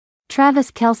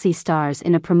Travis Kelce stars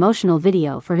in a promotional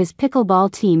video for his pickleball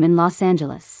team in Los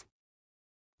Angeles.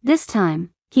 This time,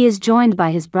 he is joined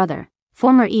by his brother,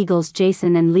 former Eagles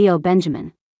Jason and Leo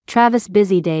Benjamin. Travis'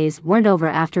 busy days weren't over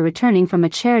after returning from a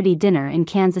charity dinner in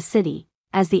Kansas City,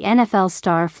 as the NFL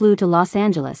star flew to Los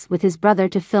Angeles with his brother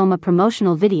to film a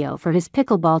promotional video for his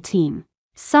pickleball team.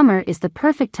 Summer is the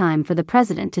perfect time for the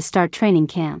president to start training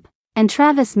camp, and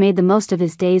Travis made the most of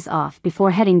his days off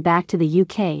before heading back to the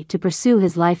UK to pursue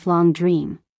his lifelong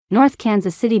dream. North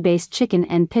Kansas City-based Chicken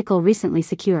and Pickle recently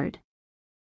secured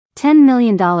 $10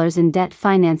 million in debt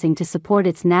financing to support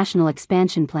its national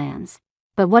expansion plans,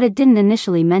 but what it didn't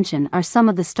initially mention are some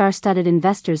of the star-studded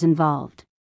investors involved,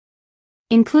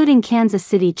 including Kansas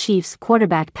City Chiefs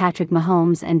quarterback Patrick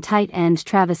Mahomes and tight end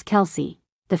Travis Kelce.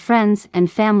 The friends and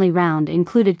family round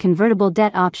included convertible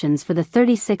debt options for the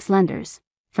 36 lenders.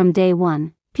 From day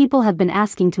one, people have been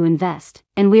asking to invest,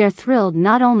 and we are thrilled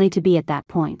not only to be at that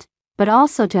point, but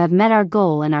also to have met our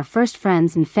goal in our first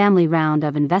friends and family round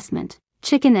of investment,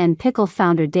 Chicken and Pickle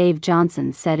founder Dave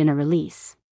Johnson said in a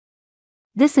release.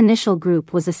 This initial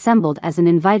group was assembled as an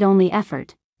invite-only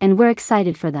effort, and we're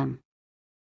excited for them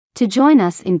to join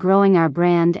us in growing our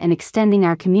brand and extending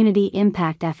our community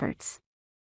impact efforts.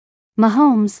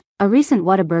 Mahomes, a recent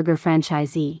Whataburger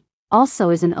franchisee, also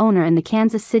is an owner in the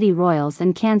Kansas City Royals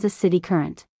and Kansas City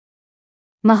Current.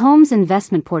 Mahomes'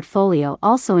 investment portfolio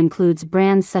also includes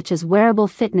brands such as wearable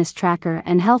fitness tracker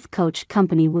and health coach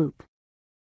company Whoop,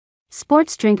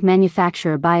 sports drink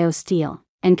manufacturer BioSteel,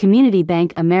 and community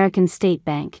bank American State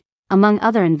Bank, among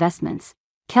other investments.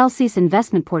 Kelce's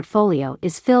investment portfolio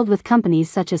is filled with companies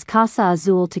such as Casa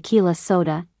Azul Tequila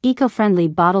Soda, eco-friendly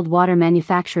bottled water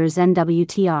manufacturers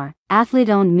NWTR,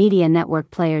 athlete-owned media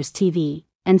network Players TV,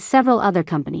 and several other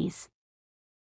companies.